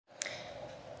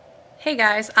Hey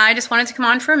guys, I just wanted to come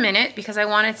on for a minute because I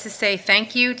wanted to say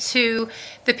thank you to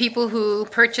the people who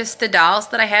purchased the dolls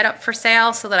that I had up for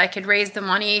sale so that I could raise the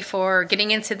money for getting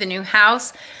into the new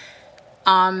house.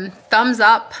 Thumbs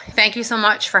up. Thank you so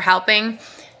much for helping.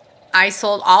 I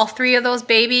sold all 3 of those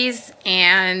babies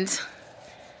and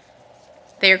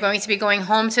they are going to be going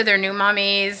home to their new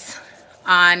mommies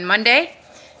on Monday,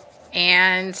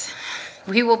 and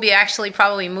we will be actually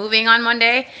probably moving on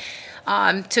Monday.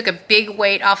 Took a big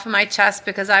weight off of my chest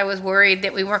because I was worried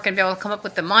that we weren't going to be able to come up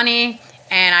with the money,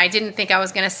 and I didn't think I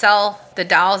was going to sell the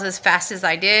dolls as fast as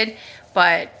I did,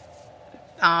 but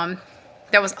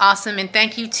that was awesome. And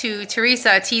thank you to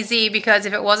Teresa TZ, because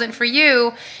if it wasn't for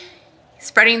you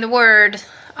spreading the word,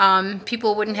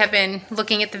 people wouldn't have been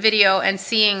looking at the video and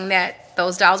seeing that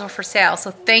those dolls were for sale.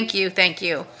 So thank you, thank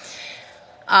you.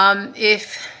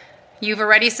 If you've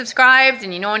already subscribed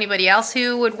and you know anybody else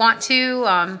who would want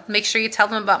to, make sure you tell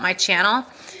them about my channel.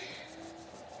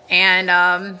 And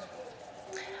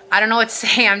I don't know what to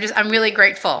say. I'm really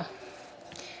grateful.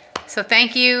 So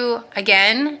thank you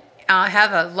again.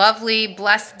 Have a lovely,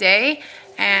 blessed day,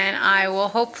 and I will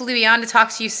hopefully be on to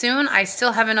talk to you soon. I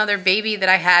still have another baby that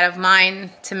I had of mine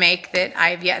to make that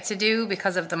I've yet to do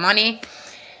because of the money,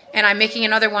 and I'm making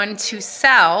another one to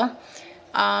sell.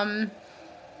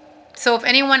 So if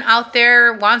anyone out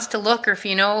there wants to look, or if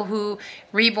you know who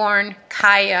Reborn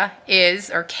Kaya is,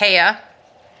 or Kaya,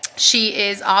 she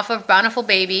is off of Bountiful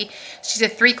Baby. She's a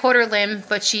 3/4 limb,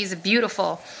 but she's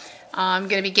beautiful. I'm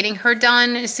going to be getting her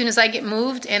done as soon as I get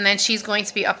moved, and then she's going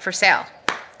to be up for sale.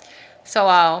 So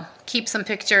I'll keep some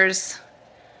pictures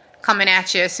coming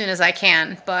at you as soon as I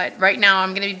can. But right now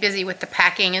I'm going to be busy with the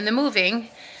packing and the moving.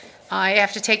 I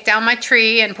have to take down my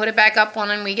tree and put it back up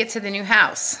when we get to the new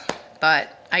house.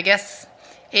 But I guess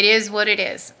it is what it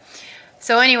is.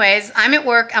 So anyways, I'm at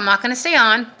work. I'm not going to stay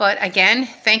on. But again,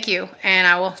 thank you. And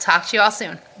I will talk to you all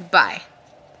soon. Bye.